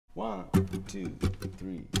1, 2,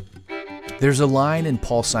 3. There's a line in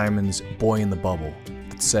Paul Simon's Boy in the Bubble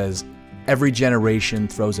that says, "Every generation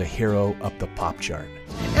throws a hero up the pop chart."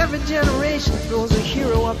 Every generation throws a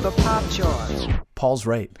hero up the pop chart. Paul's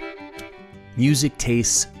right. Music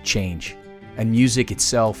tastes change, and music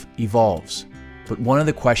itself evolves. But one of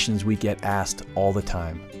the questions we get asked all the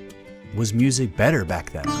time, was music better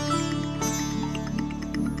back then?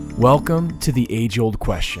 Welcome to the age-old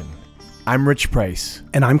question. I'm Rich Price.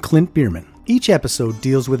 And I'm Clint Bierman. Each episode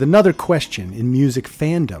deals with another question in music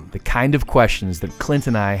fandom. The kind of questions that Clint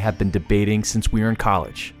and I have been debating since we were in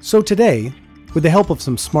college. So today, with the help of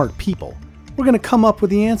some smart people, we're going to come up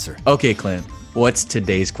with the answer. Okay, Clint, what's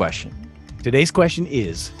today's question? Today's question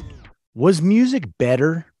is, was music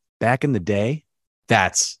better back in the day?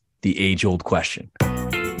 That's the age-old question.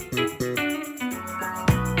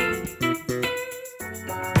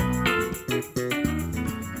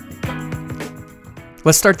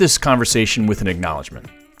 Let's start this conversation with an acknowledgement.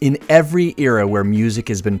 In every era where music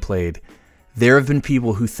has been played, there have been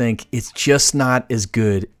people who think it's just not as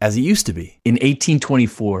good as it used to be. In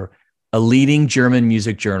 1824, a leading German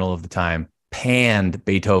music journal of the time panned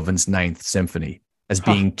Beethoven's Ninth Symphony as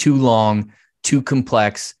being too long, too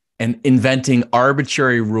complex, and inventing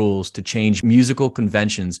arbitrary rules to change musical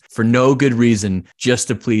conventions for no good reason just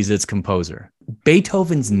to please its composer.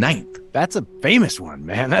 Beethoven's Ninth. That's a famous one,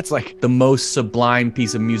 man. That's like the most sublime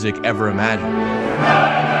piece of music ever imagined.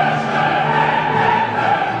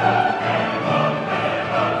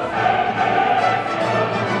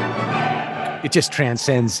 It just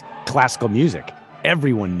transcends classical music.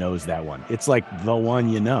 Everyone knows that one. It's like the one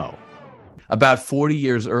you know. About 40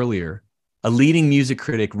 years earlier, a leading music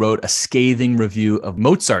critic wrote a scathing review of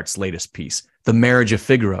Mozart's latest piece, The Marriage of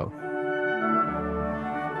Figaro.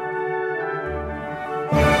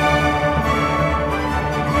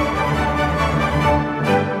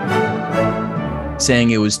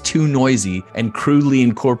 Saying it was too noisy and crudely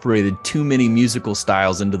incorporated too many musical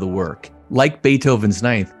styles into the work. Like Beethoven's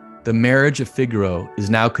Ninth, The Marriage of Figaro is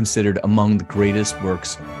now considered among the greatest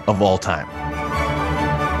works of all time.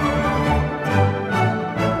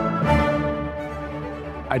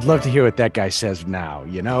 I'd love to hear what that guy says now,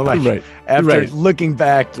 you know, like Right. after Right. looking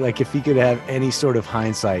back, like if he could have any sort of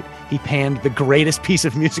hindsight, he panned the greatest piece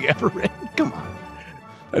of music ever written. Come on.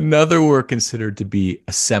 Another work considered to be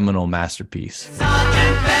a seminal masterpiece.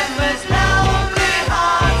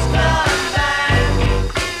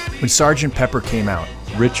 When Sgt. Pepper came out,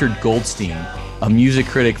 Richard Goldstein, a music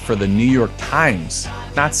critic for the New York Times,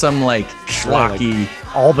 not some like schlocky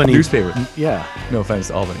Albany newspaper. Yeah. No offense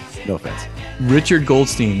to Albany. No offense. Richard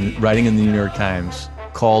Goldstein, writing in the New York Times,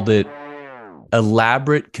 called it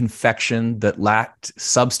elaborate confection that lacked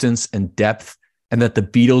substance and depth, and that the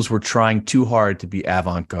Beatles were trying too hard to be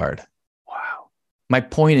avant-garde. Wow. My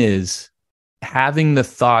point is, having the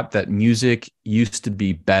thought that music used to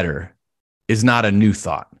be better is not a new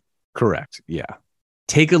thought. Correct. Yeah.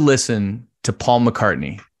 Take a listen to Paul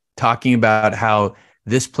McCartney talking about how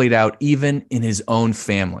this played out even in his own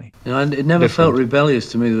family. You know, and it never felt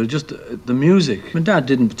rebellious to me. There was just the music. My dad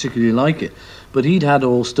didn't particularly like it, but he'd had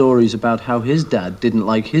all stories about how his dad didn't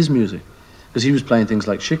like his music because he was playing things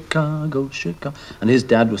like Chicago, Chicago, and his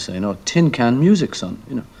dad was saying, "Oh, tin can music, son,"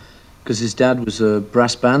 you know, because his dad was a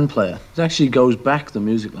brass band player. It actually goes back the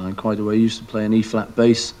music line quite a way. He used to play an E-flat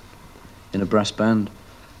bass in a brass band.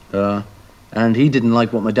 And he didn't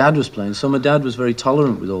like what my dad was playing, so my dad was very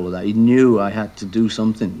tolerant with all of that. He knew I had to do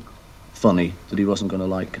something funny that he wasn't going to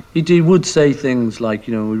like. He would say things like,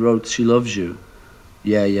 you know, we wrote She Loves You,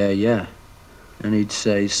 yeah, yeah, yeah. And he'd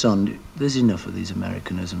say, "Son, there's enough of these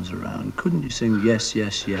Americanisms around. Couldn't you sing yes,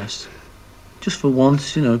 yes, yes? Just for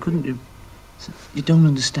once, you know, couldn't you?" I said, "You don't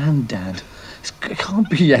understand, Dad. It can't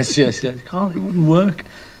be yes, yes, yes. It wouldn't work.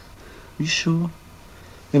 Are you sure?"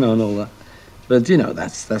 You know, and all that. But, you know,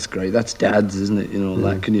 that's great. That's dad's, isn't it? You know,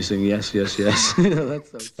 like, can you sing yes, yes, yes? You know,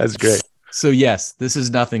 That's great. So yes, this is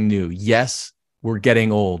nothing new. Yes, we're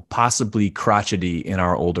getting old, possibly crotchety in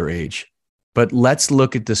our older age. But let's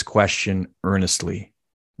look at this question earnestly.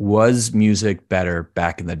 Was music better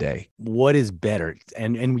back in the day? What is better?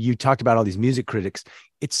 And you talked about all these music critics.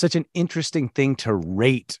 It's such an interesting thing to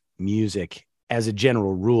rate music as a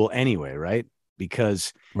general rule anyway, right?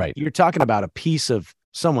 Because you're talking about a piece of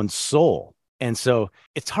someone's soul. And so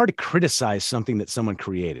it's hard to criticize something that someone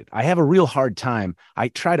created. I have a real hard time. I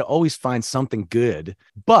try to always find something good,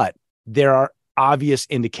 but there are obvious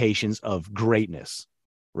indications of greatness,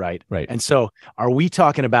 right? Right. And so are we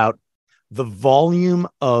talking about the volume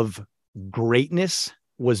of greatness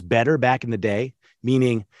was better back in the day,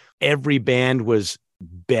 meaning every band was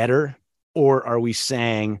better? Or are we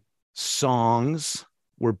saying songs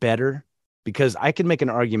were better? Because I can make an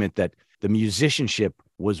argument that the musicianship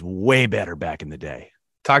was way better back in the day.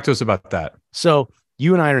 Talk to us about that. So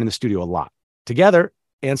you and I are in the studio a lot, together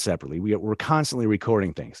and separately. We're constantly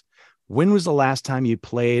recording things. When was the last time you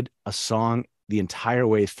played a song the entire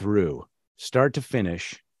way through, start to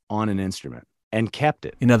finish, on an instrument and kept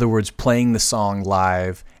it? In other words, playing the song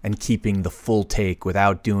live and keeping the full take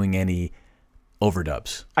without doing any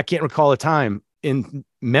overdubs. I can't recall a time in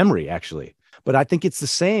memory, actually, but I think it's the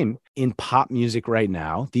same in pop music right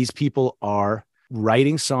now. These people are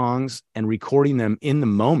writing songs and recording them in the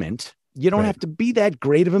moment. You don't have to be that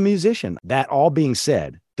great of a musician. That all being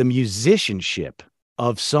said, the musicianship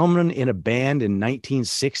of someone in a band in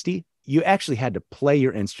 1960, you actually had to play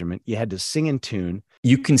your instrument. You had to sing in tune.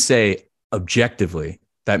 You can say objectively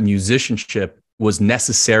that musicianship was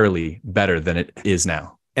necessarily better than it is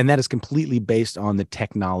now. And that is completely based on the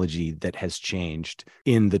technology that has changed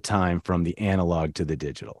in the time from the analog to the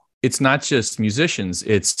digital. It's not just musicians,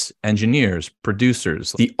 it's engineers,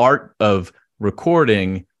 producers. The art of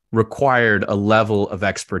recording required a level of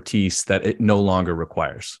expertise that it no longer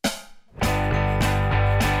requires.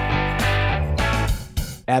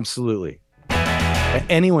 Absolutely.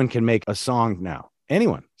 Anyone can make a song now.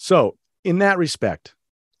 Anyone. So in that respect,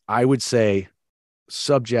 I would say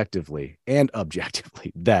subjectively and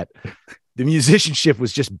objectively that the musicianship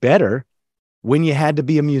was just better when you had to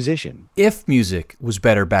be a musician. If music was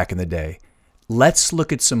better back in the day, let's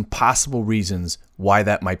look at some possible reasons why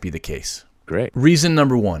that might be the case. Great. Reason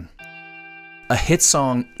number one, a hit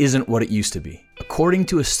song isn't what it used to be. According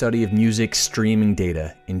to a study of music streaming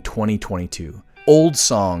data in 2022, old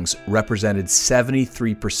songs represented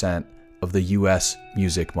 73% of the US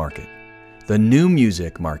music market. The new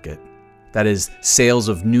music market, that is, sales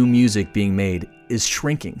of new music being made, is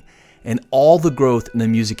shrinking. And all the growth in the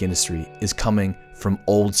music industry is coming from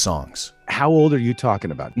old songs. How old are you talking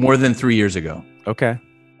about? More than 3 years ago. Okay.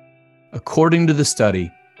 According to the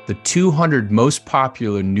study, the 200 most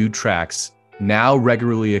popular new tracks now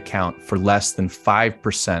regularly account for less than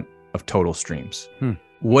 5% of total streams.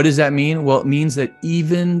 What does that mean? Well, it means that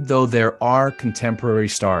even though there are contemporary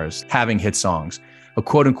stars having hit songs, a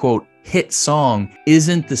quote-unquote hit song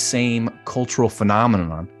isn't the same cultural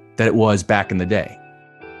phenomenon that it was back in the day.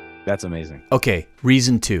 That's amazing. Okay,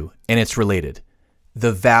 reason two, and it's related.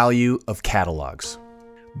 The value of catalogs.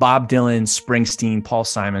 Bob Dylan, Springsteen, Paul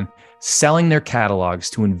Simon, selling their catalogs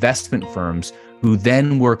to investment firms who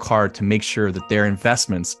then work hard to make sure that their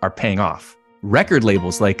investments are paying off. Record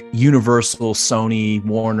labels like Universal, Sony,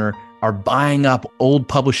 Warner are buying up old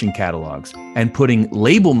publishing catalogs and putting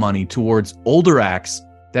label money towards older acts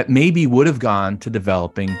that maybe would have gone to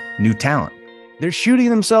developing new talent. They're shooting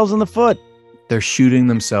themselves in the foot. They're shooting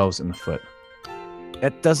themselves in the foot.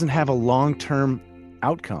 That doesn't have a long-term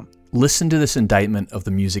outcome. Listen to this indictment of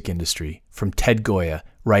the music industry from Ted Goya,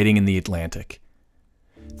 writing in The Atlantic.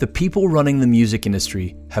 The people running the music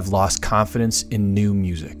industry have lost confidence in new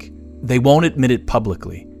music. They won't admit it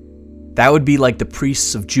publicly. That would be like the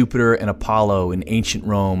priests of Jupiter and Apollo in ancient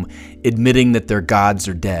Rome admitting that their gods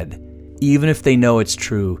are dead. Even if they know it's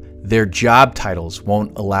true, their job titles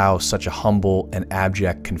won't allow such a humble and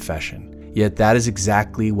abject confession. Yet that is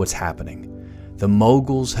exactly what's happening. The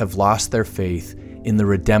moguls have lost their faith in the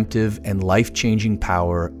redemptive and life-changing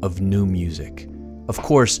power of new music. Of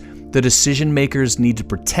course, the decision makers need to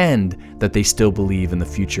pretend that they still believe in the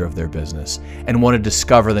future of their business and want to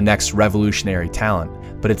discover the next revolutionary talent,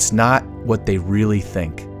 but it's not what they really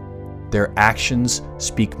think. Their actions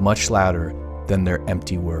speak much louder than their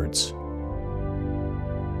empty words.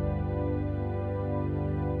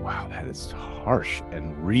 Wow, that is harsh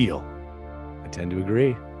and real. I tend to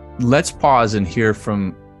agree. Let's pause and hear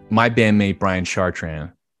from my bandmate Brian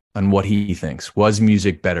Chartrand on what he thinks. Was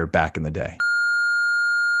music better back in the day?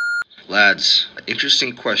 Lads,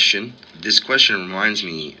 interesting question. This question reminds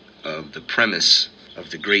me of the premise of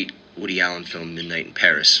the great Woody Allen film Midnight in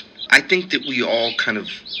Paris. I think that we all kind of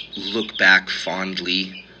look back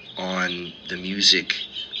fondly on the music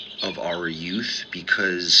of our youth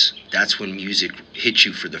because that's when music hits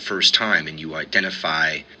you for the first time and you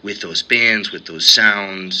identify with those bands, with those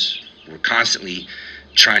sounds. We're constantly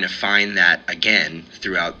trying to find that again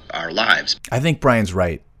throughout our lives. I think Brian's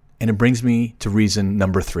right, and it brings me to reason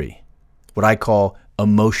number 3, what I call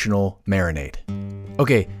emotional marinade.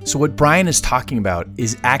 Okay, so what Brian is talking about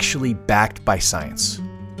is actually backed by science.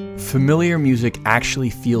 Familiar music actually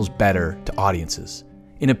feels better to audiences.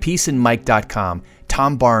 In a piece in Mic.com,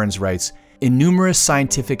 Tom Barnes writes, in numerous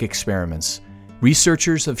scientific experiments,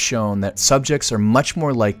 researchers have shown that subjects are much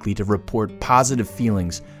more likely to report positive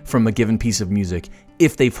feelings from a given piece of music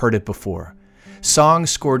if they've heard it before.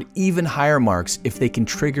 songs scored even higher marks if they can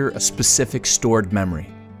trigger a specific stored memory.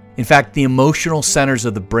 In fact, the emotional centers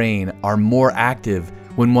of the brain are more active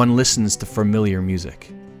when one listens to familiar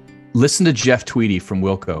music. Listen to Jeff Tweedy from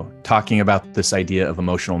Wilco talking about this idea of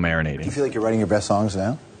emotional marinating. Do you feel like you're writing your best songs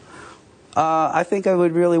now? I think I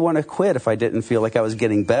would really want to quit if I didn't feel like I was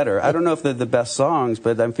getting better. I don't know if they're the best songs,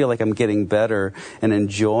 but I feel like I'm getting better and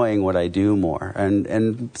enjoying what I do more.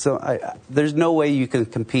 And so there's no way you can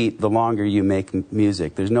compete the longer you make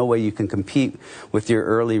music. There's no way you can compete with your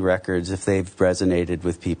early records if they've resonated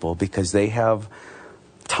with people, because they have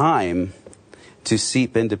time to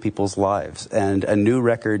seep into people's lives. And a new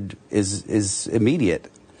record is immediate.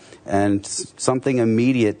 And something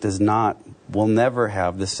immediate will never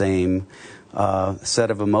have the same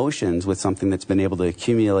set of emotions with something that's been able to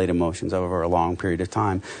accumulate emotions over a long period of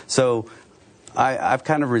time. So I've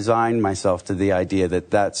kind of resigned myself to the idea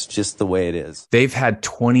that that's just the way it is. They've had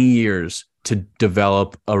 20 years to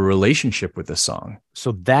develop a relationship with the song.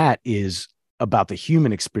 So that is about the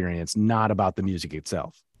human experience, not about the music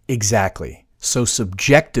itself. Exactly. So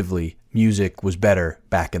subjectively, music was better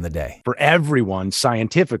back in the day. For everyone,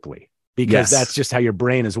 scientifically, because that's just how your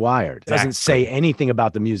brain is wired. It doesn't say anything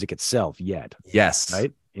about the music itself yet. Yes.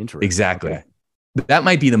 Right? Interesting. Exactly. Okay. That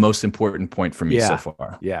might be the most important point for me so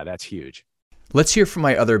far. Yeah, that's huge. Let's hear from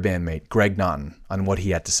my other bandmate, Greg Naughton, on what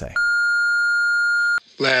he had to say.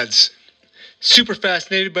 Lads, super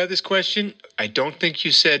fascinated by this question. I don't think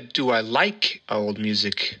you said, do I like old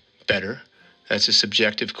music better? That's a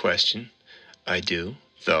subjective question. I do,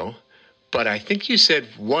 though. But I think you said,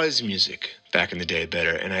 was music back in the day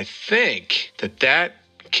better? And I think that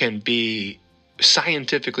can be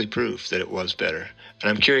scientifically proved that it was better. And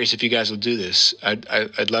I'm curious if you guys will do this.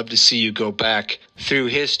 I'd love to see you go back through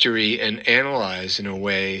history and analyze, in a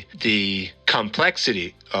way, the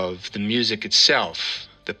complexity of the music itself,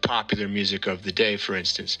 the popular music of the day, for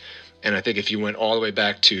instance. And I think if you went all the way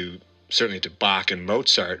back to, certainly to Bach and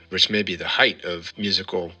Mozart, which may be the height of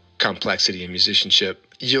musical complexity and musicianship,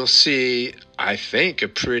 you'll see, I think, a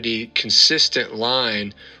pretty consistent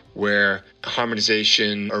line where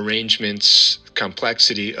harmonization, arrangements,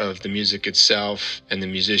 complexity of the music itself and the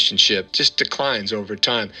musicianship just declines over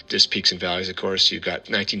time. There's peaks and valleys, of course. You've got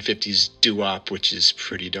 1950s doo-wop, which is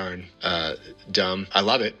pretty darn dumb. I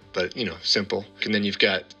love it, but, simple. And then you've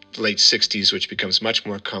got late 60s, which becomes much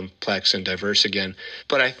more complex and diverse again.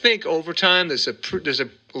 But I think over time there's a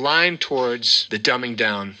line towards the dumbing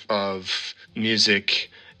down of music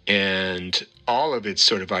and all of its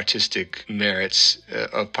sort of artistic merits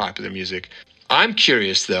of popular music. I'm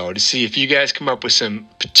curious, though, to see if you guys come up with some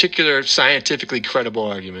particular scientifically credible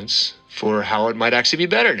arguments for how it might actually be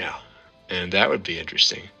better now. And that would be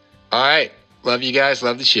interesting. All right. Love you guys.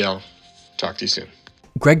 Love the show. Talk to you soon.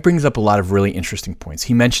 Greg brings up a lot of really interesting points.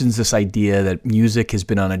 He mentions this idea that music has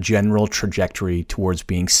been on a general trajectory towards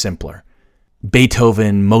being simpler.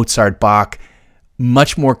 Beethoven, Mozart, Bach,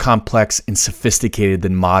 much more complex and sophisticated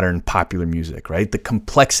than modern popular music, right? The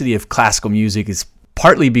complexity of classical music is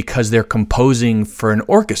partly because they're composing for an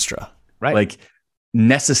orchestra, right? Like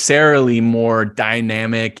necessarily more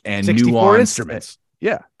dynamic and 64 nuanced instruments.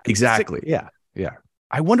 Yeah, exactly. Yeah.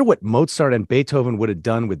 I wonder what Mozart and Beethoven would have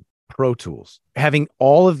done with Pro Tools. Having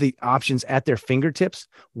all of the options at their fingertips,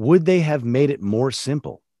 would they have made it more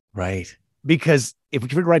simple? Right. Because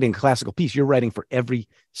if you're writing a classical piece, you're writing for every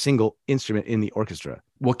single instrument in the orchestra.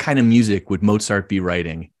 What kind of music would Mozart be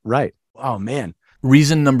writing? Right. Oh, man.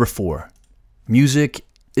 Reason number 4, music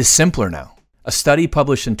is simpler now. A study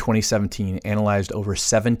published in 2017 analyzed over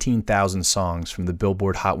 17,000 songs from the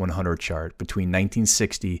Billboard Hot 100 chart between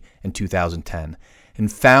 1960 and 2010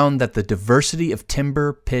 and found that the diversity of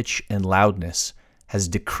timbre, pitch, and loudness has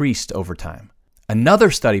decreased over time. Another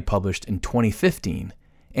study published in 2015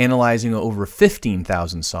 analyzing over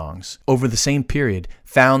 15,000 songs over the same period,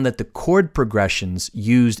 found that the chord progressions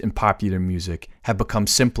used in popular music have become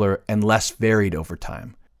simpler and less varied over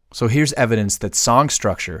time. So here's evidence that song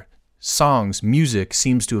structure, music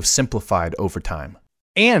seems to have simplified over time.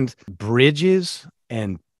 And bridges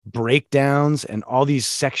and breakdowns and all these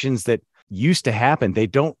sections that used to happen, they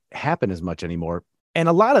don't happen as much anymore. And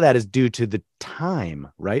a lot of that is due to the time,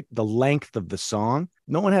 right? The length of the song.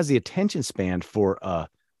 No one has the attention span for a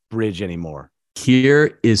bridge anymore.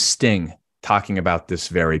 Here is Sting talking about this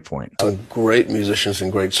very point. Great musicians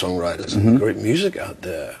and great songwriters and great music out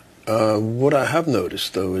there. What I have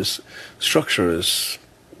noticed, though, is structure is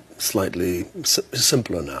slightly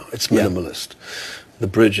simpler now. It's minimalist. The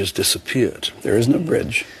bridge has disappeared. There is no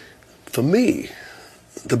bridge. For me,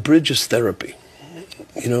 the bridge is therapy.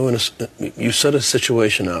 You know, you set a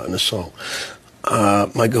situation out in a song.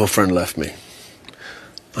 My girlfriend left me.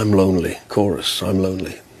 I'm lonely, chorus, I'm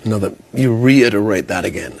lonely. Another, you reiterate that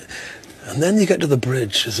again. And then you get to the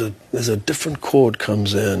bridge, there's a different chord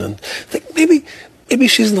comes in, and I think maybe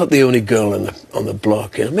she's not the only girl on the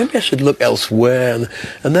block. You know? Maybe I should look elsewhere,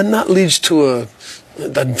 and then that leads to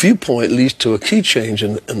that viewpoint leads to a key change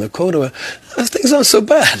in the coda. Things aren't so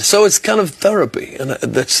bad. So it's kind of therapy, and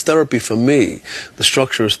that's therapy for me. The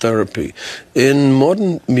structure is therapy. In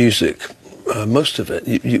modern music, most of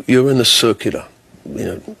it, you're in a circular,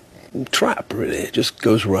 trap, really. It just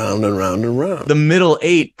goes round and round and round. The middle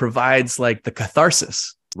 8 provides like the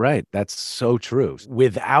catharsis. Right. That's so true.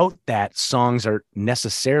 Without that, songs are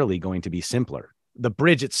necessarily going to be simpler. The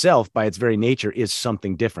bridge itself, by its very nature, is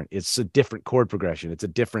something different. It's a different chord progression. It's a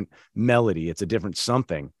different melody. It's a different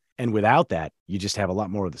something. And without that, you just have a lot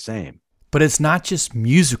more of the same. But it's not just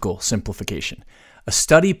musical simplification. A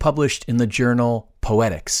study published in the journal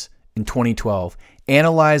Poetics in 2012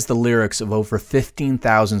 analyzed the lyrics of over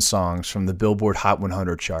 15,000 songs from the Billboard Hot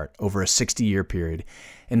 100 chart over a 60-year period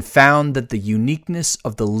and found that the uniqueness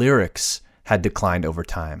of the lyrics had declined over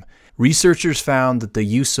time. Researchers found that the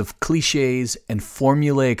use of cliches and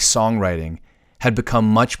formulaic songwriting had become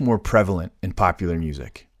much more prevalent in popular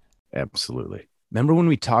music. Absolutely. Remember when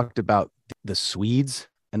we talked about the Swedes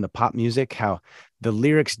and the pop music, how the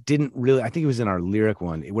lyrics didn't really, I think it was in our lyric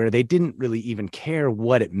one, where they didn't really even care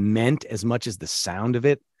what it meant as much as the sound of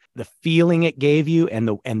it, the feeling it gave you, and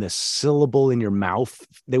the syllable in your mouth.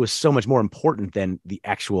 That was so much more important than the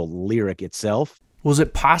actual lyric itself. Was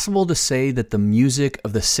it possible to say that the music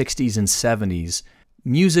of the 60s and 70s,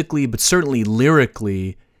 musically, but certainly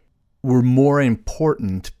lyrically, were more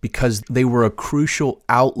important because they were a crucial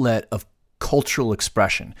outlet of cultural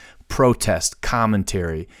expression, protest,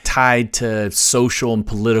 commentary, tied to social and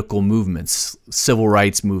political movements, civil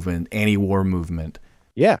rights movement, anti-war movement?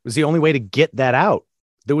 Yeah, it was the only way to get that out.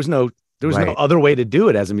 There was no other way to do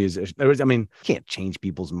it as a musician. You can't change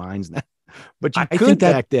people's minds now. But you could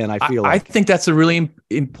back then, I feel like. I think that's a really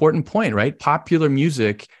important point, right? Popular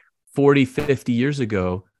music 40, 50 years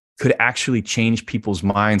ago could actually change people's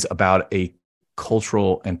minds about a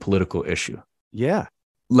cultural and political issue. Yeah.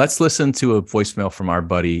 Let's listen to a voicemail from our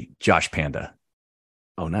buddy, Josh Panda.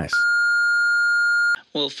 Oh, nice.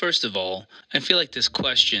 Well, first of all, I feel like this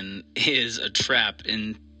question is a trap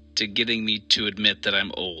into getting me to admit that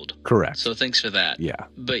I'm old. Correct. So thanks for that. Yeah.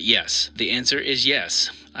 But yes, the answer is yes.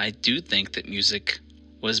 I do think that music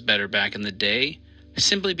was better back in the day,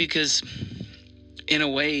 simply because, in a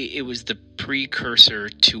way, it was the precursor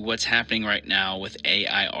to what's happening right now with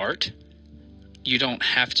AI art. You don't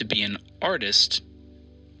have to be an artist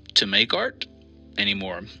to make art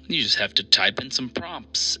anymore. You just have to type in some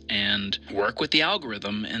prompts and work with the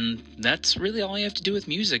algorithm, and that's really all you have to do with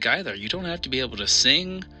music either. You don't have to be able to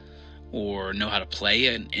sing or know how to play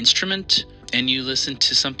an instrument. And you listen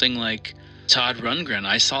to something like Todd Rundgren,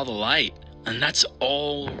 I Saw the Light, and that's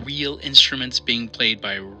all real instruments being played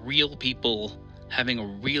by real people having a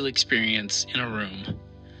real experience in a room.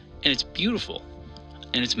 And it's beautiful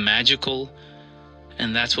and it's magical,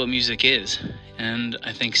 and that's what music is. And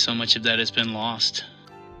I think so much of that has been lost.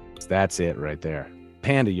 That's it right there.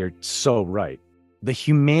 Panda, you're so right. The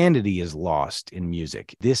humanity is lost in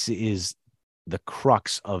music. This is the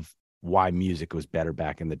crux of why music was better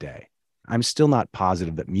back in the day. I'm still not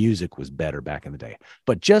positive that music was better back in the day,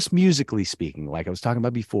 but just musically speaking, like I was talking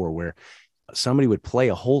about before, where somebody would play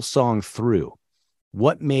a whole song through,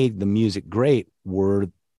 what made the music great were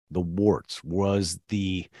the warts, was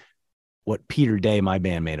what Peter Day, my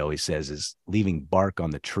bandmate, always says is leaving bark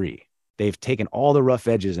on the tree. They've taken all the rough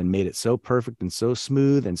edges and made it so perfect and so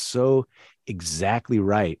smooth and so exactly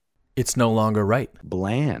right. It's no longer right.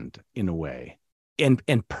 Bland in a way, and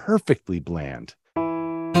perfectly bland.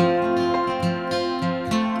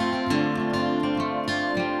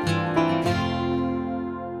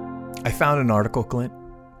 I found an article, Clint,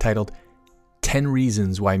 titled 10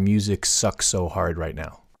 Reasons Why Music Sucks So Hard Right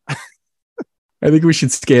Now. I think we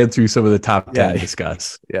should scan through some of the top 10 to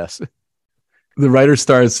discuss. Yes. The writer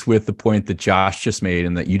starts with the point that Josh just made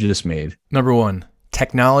and that you just made. Number 1,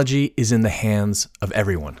 technology is in the hands of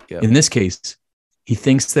everyone. Yep. In this case, he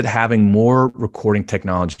thinks that having more recording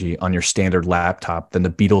technology on your standard laptop than the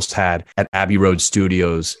Beatles had at Abbey Road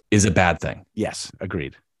Studios is a bad thing. Yes,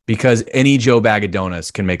 agreed. Because any Joe Bag of Donuts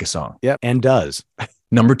can make a song. Yep, and does.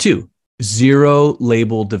 Number 2, zero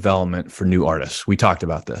label development for new artists. We talked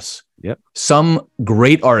about this. Yep. Some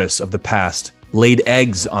great artists of the past laid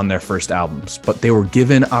eggs on their first albums, but they were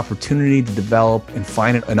given opportunity to develop and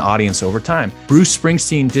find an audience over time. Bruce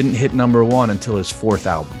Springsteen didn't hit number 1 until his 4th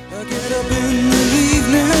album. I get up in the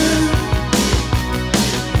evening,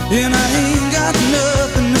 and I ain't got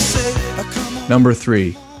nothing to say. Number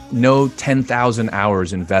 3, no 10,000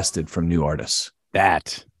 hours invested from new artists.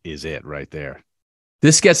 That is it right there.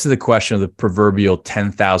 This gets to the question of the proverbial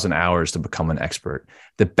 10,000 hours to become an expert.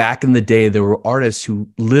 That back in the day, there were artists who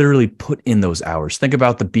literally put in those hours. Think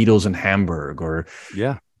about the Beatles in Hamburg, or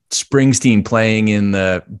Springsteen playing in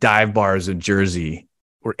the dive bars of Jersey.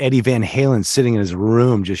 Or Eddie Van Halen sitting in his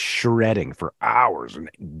room just shredding for hours and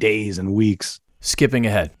days and weeks. Skipping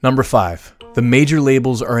ahead. Number 5. The major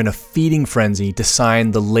labels are in a feeding frenzy to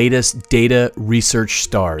sign the latest data research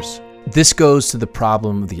stars. This goes to the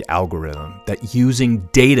problem of the algorithm, that using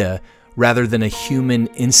data rather than a human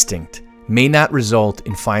instinct may not result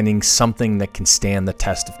in finding something that can stand the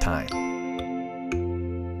test of time.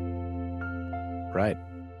 Right.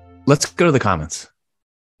 Let's go to the comments.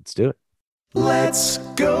 Let's do it. Let's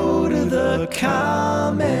go to the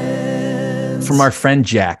comments. From our friend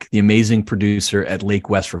Jack, the amazing producer at Lake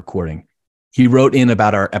West Recording. He wrote in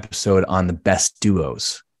about our episode on the best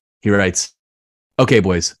duos. He writes, "Okay,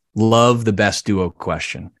 boys. Love the best duo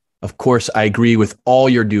question. Of course, I agree with all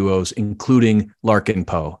your duos, including Larkin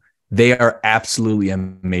Poe. They are absolutely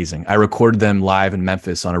amazing. I recorded them live in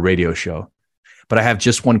Memphis on a radio show. But I have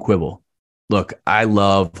just one quibble. Look, I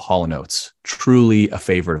love Hall & Oates, truly a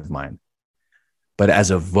favorite of mine. But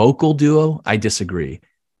as a vocal duo, I disagree.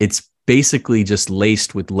 It's basically just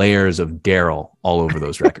laced with layers of Daryl all over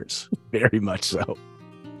those records." Very much so.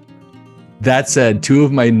 That said, 2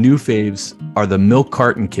 of my new faves are the Milk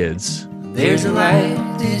Carton Kids. There's a light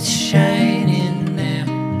that's shining there,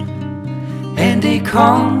 and a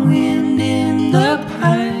calm wind in the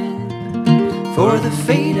pine, for the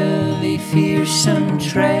fate of a fearsome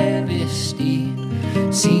travesty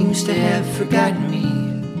seems to have forgotten me.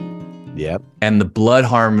 Yep. And the blood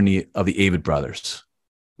harmony of the Avett Brothers.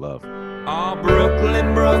 Love. Oh,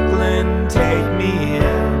 Brooklyn, Brooklyn, take me in.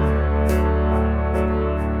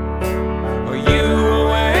 Are you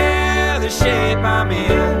aware of the shape I'm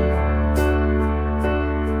in?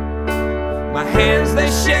 My hands, they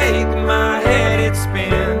shake, my head, it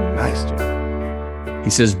spins. Nice, Jim. He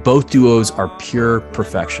says both duos are pure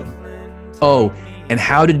perfection. Oh, and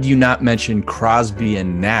how did you not mention Crosby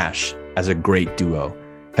and Nash as a great duo?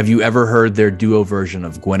 Have you ever heard their duo version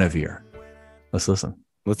of Guinevere? Let's listen.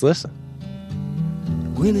 Let's listen.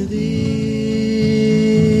 Guinevere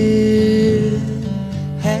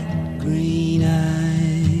had green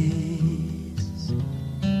eyes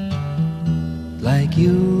like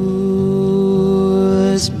yours,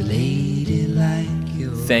 milady, like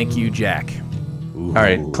yours. Thank you, Jack. Ooh. All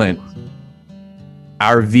right, Clint.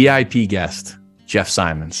 Our VIP guest, Jeff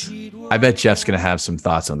Simons. I bet Jeff's going to have some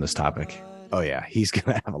thoughts on this topic. Oh, yeah. He's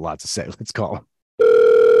going to have a lot to say. Let's call him.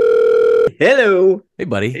 Hello. Hey,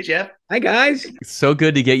 buddy. Hey, Jeff. Hi, guys. It's so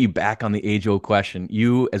good to get you back on the age-old question.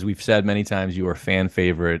 You, as we've said many times, you are a fan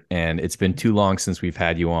favorite, and it's been too long since we've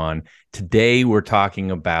had you on. Today, we're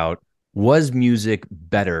talking about, was music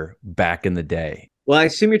better back in the day? Well, I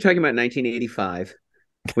assume you're talking about 1985,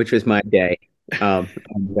 which was my day. I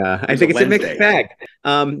think it's a mixed bag.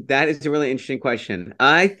 That is a really interesting question.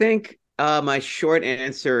 I think my short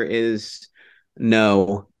answer is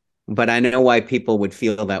no, but I know why people would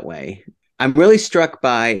feel that way. I'm really struck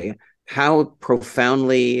by how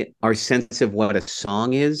profoundly our sense of what a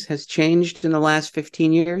song is has changed in the last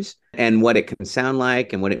 15 years, and what it can sound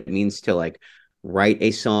like and what it means to like write a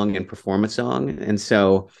song and perform a song. And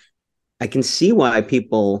so I can see why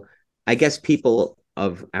people, I guess people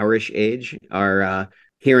of ourish age, are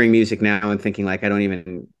hearing music now and thinking like, I don't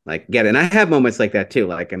even like get it. And I have moments like that too.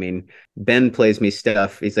 Like, I mean, Ben plays me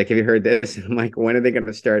stuff. He's like, have you heard this? I'm like, when are they going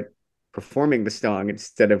to start performing the song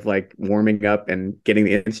instead of like warming up and getting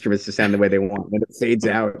the instruments to sound the way they want? Then it fades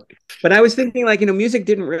out. But I was thinking like, music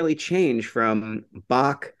didn't really change from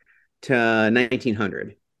Bach to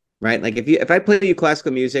 1900, right? Like if I play you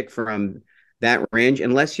classical music from that range,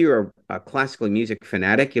 unless you're a classical music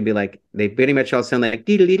fanatic, you'll be like, they pretty much all sound like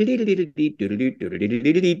it's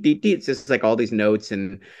just like all these notes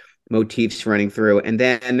and motifs running through. And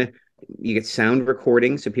then you get sound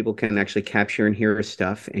recording so people can actually capture and hear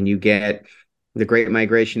stuff. And you get the Great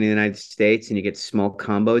Migration in the United States, and you get small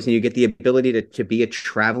combos, and you get the ability to be a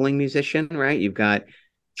traveling musician, right? You've got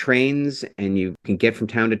trains and you can get from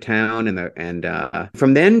town to town, and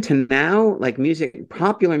from then to now, like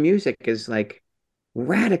popular music is like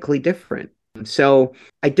radically different. So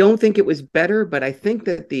I don't think it was better, but I think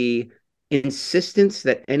that the insistence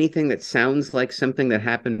that anything that sounds like something that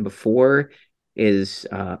happened before is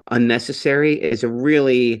unnecessary is a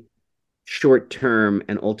really short-term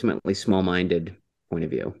and ultimately small-minded point of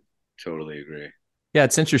view. Totally agree. Yeah,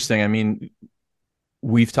 it's interesting. I mean,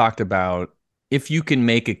 we've talked about if you can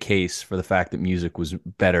make a case for the fact that music was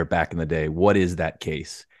better back in the day, what is that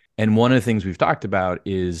case? And one of the things we've talked about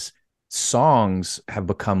is songs have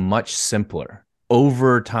become much simpler.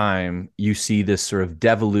 Over time, you see this sort of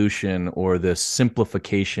devolution or this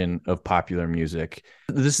simplification of popular music.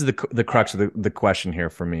 This is the crux of the question here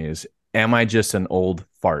for me is, am I just an old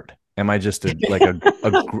fart? Am I just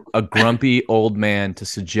a grumpy old man to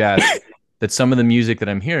suggest that some of the music that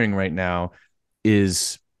I'm hearing right now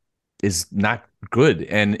is not good?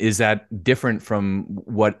 And is that different from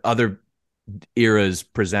what other eras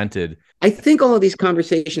presented? I think all of these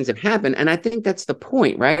conversations have happened, and I think that's the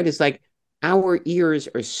point, right? It's like our ears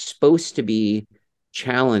are supposed to be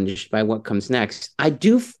challenged by what comes next.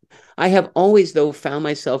 I have always, though, found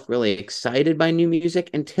myself really excited by new music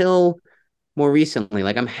until more recently.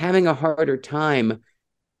 Like, I'm having a harder time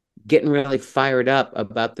getting really fired up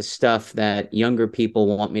about the stuff that younger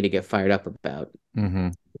people want me to get fired up about. Mm-hmm.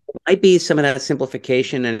 It might be some of that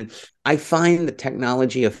simplification, and I find the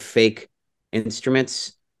technology of fake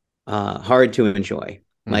instruments hard to enjoy.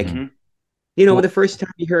 Like, the first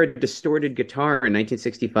time you heard a distorted guitar in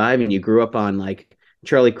 1965 and you grew up on like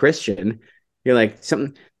Charlie Christian, you're like,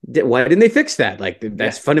 why didn't they fix that? Like,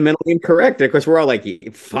 that's fundamentally incorrect. Of course, we're all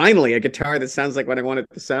like, finally a guitar that sounds like what I want it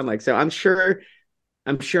to sound like. So I'm sure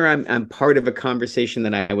I'm part of a conversation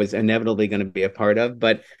that I was inevitably going to be a part of,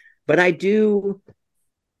 but I do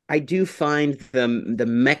find the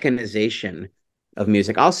mechanization of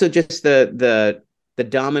music, also just the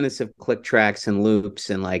dominance of click tracks and loops,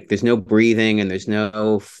 and like there's no breathing and there's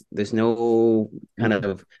no kind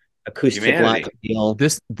of acoustic line feel.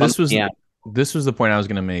 This was the point I was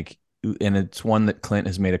going to make, and it's one that Clint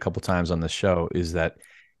has made a couple times on the show, is that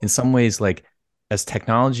in some ways, like, as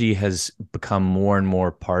technology has become more and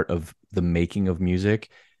more part of the making of music,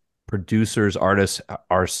 producers, artists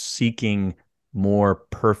are seeking more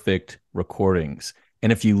perfect recordings.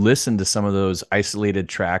 And if you listen to some of those isolated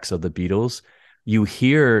tracks of the Beatles, you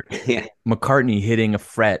hear McCartney hitting a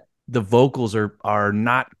fret. The vocals are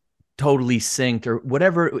not totally synced or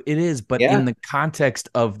whatever it is, but in the context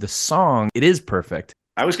of the song, it is perfect.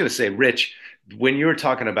 I was going to say, Rich, when you were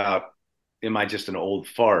talking about, am I just an old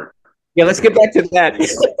fart? Yeah, let's get back to that.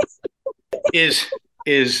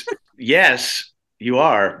 is yes, you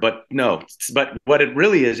are, but no. But what it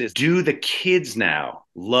really is do the kids now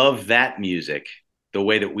love that music the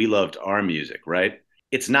way that we loved our music, right?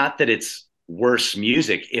 It's not that it's worse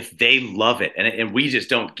music if they love it and we just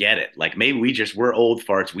don't get it. Like, maybe we're old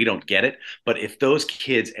farts, we don't get it. But if those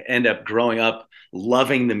kids end up growing up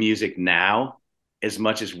loving the music now as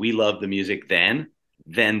much as we loved the music then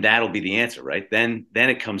that'll be the answer, right? Then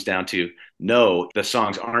it comes down to, no, the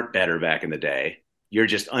songs aren't better back in the day. Your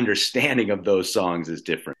just understanding of those songs is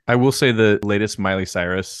different. I will say the latest Miley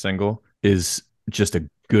Cyrus single is just a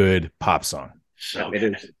good pop song. So it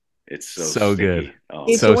is. It's so good. Oh.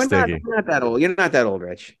 Hey, so we're sticky. not that old. You're not that old,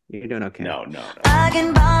 Rich. You're doing okay. No. I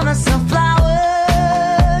can buy myself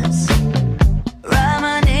flowers, write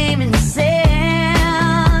my name in the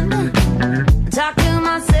sand, talk to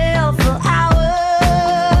myself for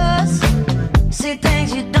hours, see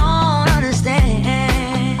things you don't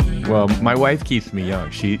understand. Well, my wife keeps me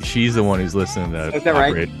young. She's the one who's listening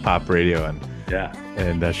to pop radio, and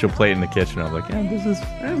she'll play it in the kitchen. I'm like, yeah, this is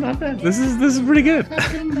not bad. This is pretty good. I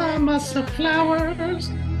can buy myself flowers.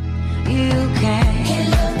 You can.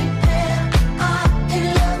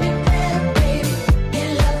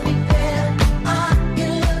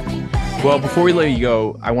 Well, before we let you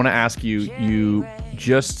go, I want to ask you, you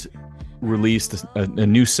just released a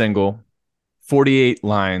new single, 48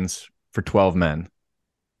 Lines for 12 Men.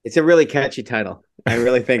 It's a really catchy title. I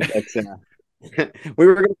really think that's we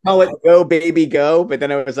were going to call it Go Baby Go, but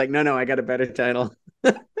then I was like, no, I got a better title.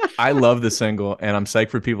 I love the single, and I'm psyched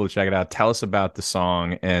for people to check it out. Tell us about the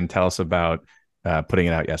song and tell us about putting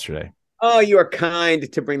it out yesterday. Oh, you are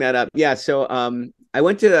kind to bring that up. Yeah, so I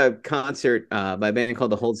went to a concert by a band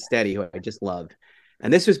called The Hold Steady, who I just loved.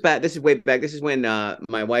 And this was back. This is way back. This is when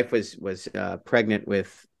my wife was pregnant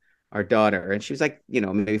with our daughter, and she was like,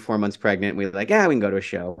 maybe 4 months pregnant. We were like, we can go to a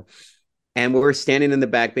show. And we were standing in the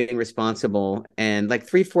back being responsible. And like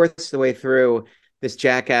 3/4 of the way through, this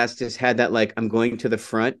jackass just had that, like, I'm going to the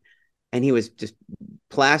front. And he was just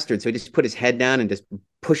plastered. So he just put his head down and just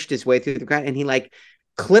pushed his way through the crowd. And he like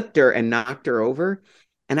clipped her and knocked her over.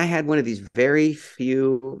 And I had one of these very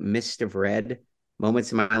few mist of red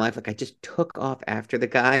moments in my life. Like, I just took off after the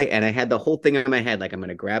guy, and I had the whole thing in my head. Like, I'm going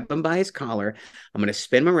to grab him by his collar. I'm going to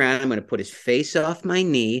spin him around. I'm going to put his face off my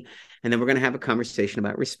knee. And then we're going to have a conversation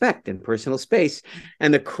about respect and personal space.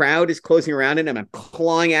 And the crowd is closing around him, and I'm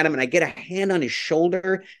clawing at him, and I get a hand on his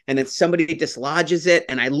shoulder, and then somebody dislodges it,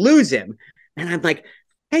 and I lose him. And I'm like,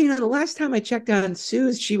 hey, the last time I checked on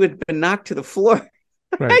Suze, she would have been knocked to the floor.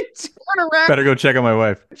 Right. I turn around. Better go check on my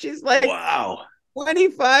wife. She's like, wow,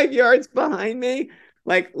 25 yards behind me,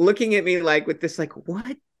 like looking at me like with this, like,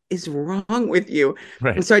 what is wrong with you?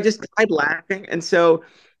 Right. And so I just tried laughing. And so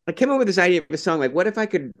I came up with this idea of a song. Like, what if I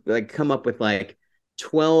could like come up with like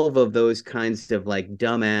 12 of those kinds of like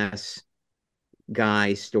dumbass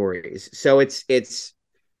guy stories? So it's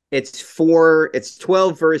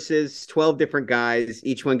 12 verses, 12 different guys.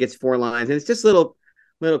 Each one gets 4 lines, and it's just little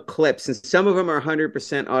clips. And some of them are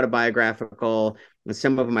 100% autobiographical, and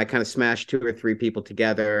some of them I kind of smashed 2 or 3 people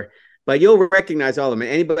together. But you'll recognize all of them.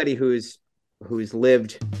 And anybody who's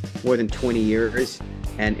lived more than 20 years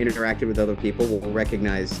and interacted with other people will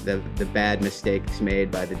recognize the bad mistakes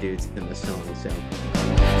made by the dudes in the song. So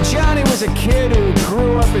Johnny was a kid who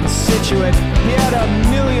grew up in Scituate. He had a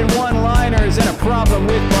million one-liners and a problem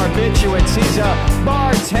with barbiturates. He's a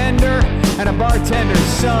bartender and a bartender's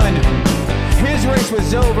son. His race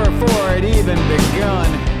was over before it even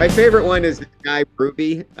begun. My favorite one is the guy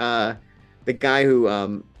Ruby, the guy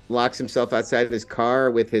who locks himself outside of his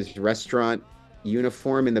car with his restaurant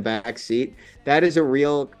uniform in the back seat. That is a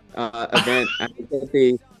real event.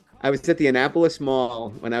 I was at the Annapolis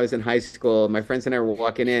Mall when I was in high school. My friends and I were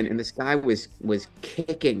walking in, and this guy was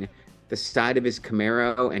kicking the side of his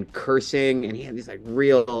Camaro and cursing, and he had these like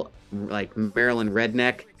real like Maryland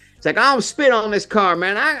redneck. It's like, I'll spit on this car,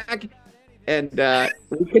 man. And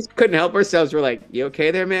we just couldn't help ourselves. We're like, you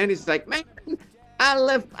okay there, man? He's like, man, I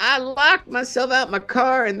locked myself out my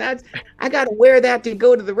car, and I got to wear that to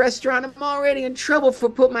go to the restaurant. I'm already in trouble for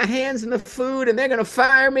putting my hands in the food, and they're going to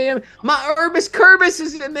fire me. My Urbis Curbis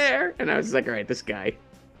is in there. And I was like, all right, this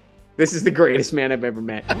is the greatest man I've ever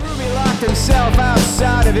met. Ruby locked himself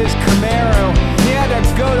outside of his Camaro. He had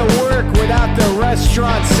to go to work without the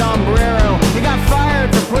restaurant sombrero. He got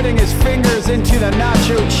fired for putting his fingers into the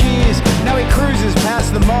nacho cheese. Now he cruises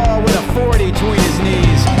past the mall with a 40 between his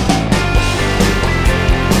knees.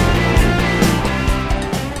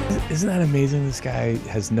 Isn't that amazing? This guy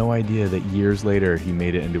has no idea that years later he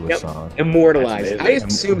made it into a song. Immortalized. I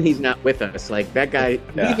assume he's not with us. Like that guy,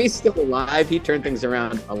 if he's still alive, he turned things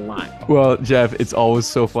around a lot. Well, Jeff, it's always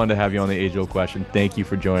so fun to have you on the Age-Old Question. Thank you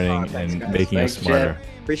for joining and making us smarter.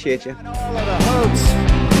 Jeff. Appreciate you. All of the hopes.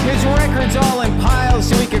 His records all in piles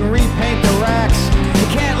so he can repaint the racks. You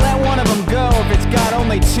can't let one of them go if it's got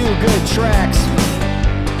only 2 good tracks.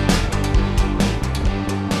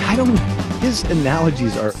 His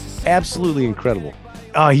analogies are absolutely incredible.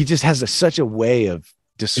 Oh, he just has such a way of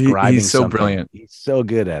describing. He's so something. Brilliant. He's so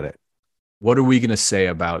good at it. What are we going to say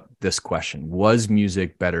about this question? Was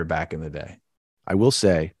music better back in the day? I will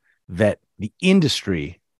say that the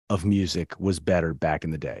industry of music was better back in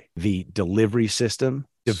the day. The delivery system,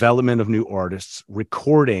 development of new artists,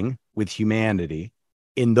 recording with humanity.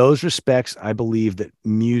 In those respects, I believe that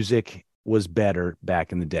music was better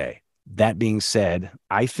back in the day. That being said,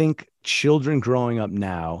 I think children growing up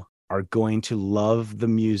now are going to love the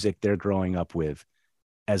music they're growing up with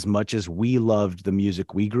as much as we loved the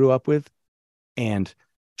music we grew up with. And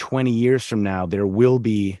 20 years from now, there will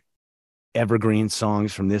be evergreen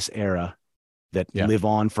songs from this era that live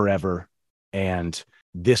on forever. And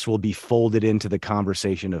this will be folded into the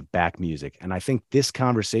conversation of back music. And I think this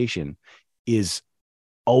conversation is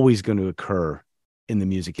always going to occur in the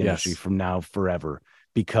music industry from now forever,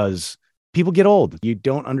 because people get old. You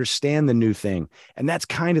don't understand the new thing. And that's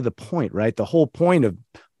kind of the point, right? The whole point of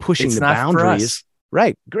pushing the boundaries.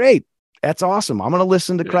 Right. Great. That's awesome. I'm going to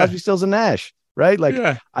listen to Crosby, Stills and Nash, right? Like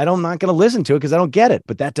I'm not going to listen to it because I don't get it,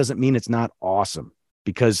 but that doesn't mean it's not awesome,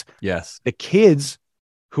 because the kids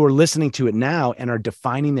who are listening to it now and are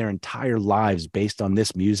defining their entire lives based on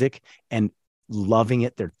this music and loving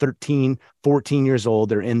it. They're 13, 14 years old.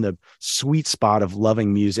 They're in the sweet spot of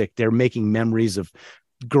loving music. They're making memories of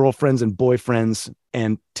girlfriends and boyfriends.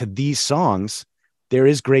 And to these songs, there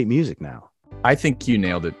is great music now. I think you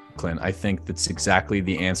nailed it, Clint. I think that's exactly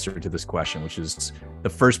the answer to this question, which is the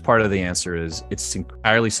first part of the answer is it's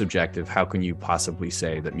entirely subjective. How can you possibly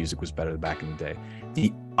say that music was better back in the day?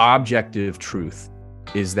 The objective truth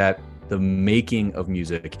is that the making of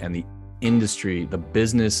music and the industry, the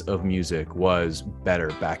business of music was better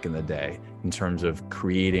back in the day in terms of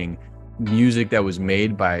creating music that was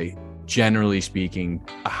made by, generally speaking,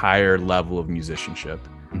 a higher level of musicianship.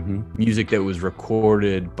 Music that was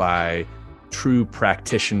recorded by true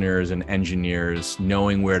practitioners and engineers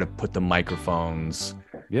knowing where to put the microphones.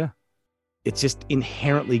 Yeah. It's just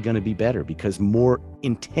inherently going to be better because more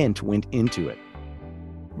intent went into it.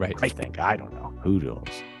 Right. I think. I don't know. Who knows?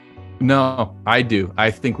 No, I do.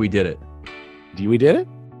 I think we did it. We did it?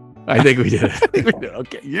 I think we did it.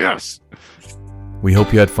 Okay. Yes. We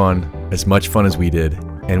hope you had fun, as much fun as we did,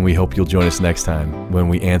 and we hope you'll join us next time when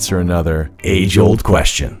we answer another age-old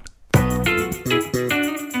question.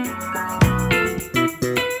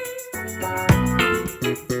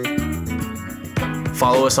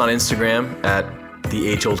 Follow us on Instagram at The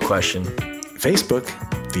Age Old Question. Facebook,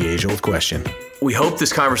 The Age Old Question. We hope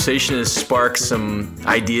this conversation has sparked some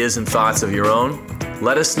ideas and thoughts of your own.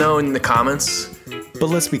 Let us know in the comments. But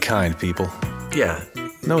let's be kind, people. Yeah.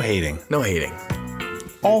 No hating. No hating.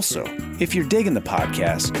 Also, if you're digging the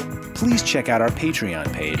podcast, please check out our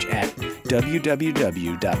Patreon page at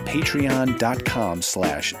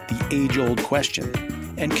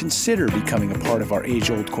www.patreon.com/theageoldquestion and consider becoming a part of our Age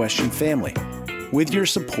Old Question family. With your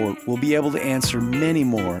support, we'll be able to answer many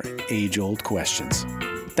more age-old questions.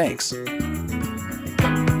 Thanks.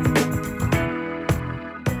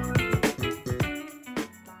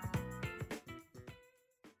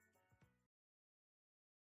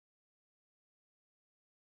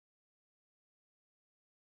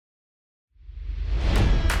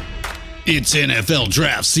 It's NFL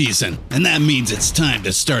draft season, and that means it's time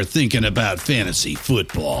to start thinking about fantasy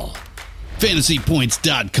football.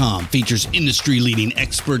 FantasyPoints.com features industry-leading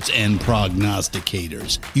experts and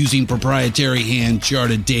prognosticators using proprietary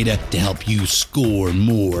hand-charted data to help you score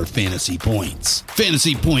more fantasy points.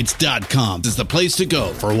 FantasyPoints.com is the place to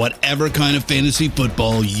go for whatever kind of fantasy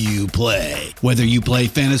football you play. Whether you play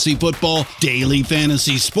fantasy football, daily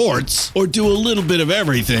fantasy sports, or do a little bit of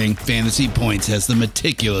everything, Fantasy Points has the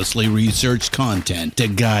meticulously researched content to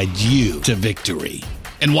guide you to victory.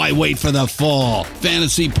 And why wait for the fall?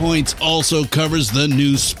 Fantasy Points also covers the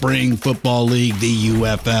new spring football league, the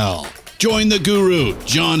UFL. Join the guru,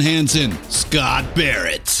 John Hansen, Scott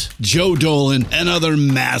Barrett, Joe Dolan, and other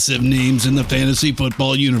massive names in the fantasy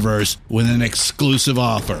football universe with an exclusive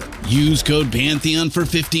offer. Use code Pantheon for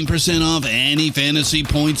 15% off any Fantasy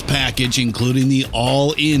Points package, including the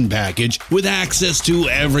all-in package, with access to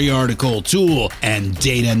every article, tool, and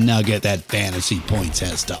data nugget that Fantasy Points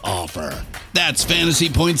has to offer. That's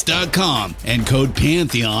FantasyPoints.com and code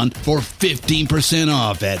Pantheon for 15%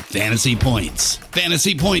 off at Fantasy Points.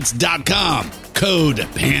 FantasyPoints.com, code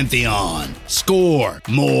Pantheon. Score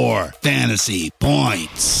more fantasy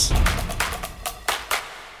points.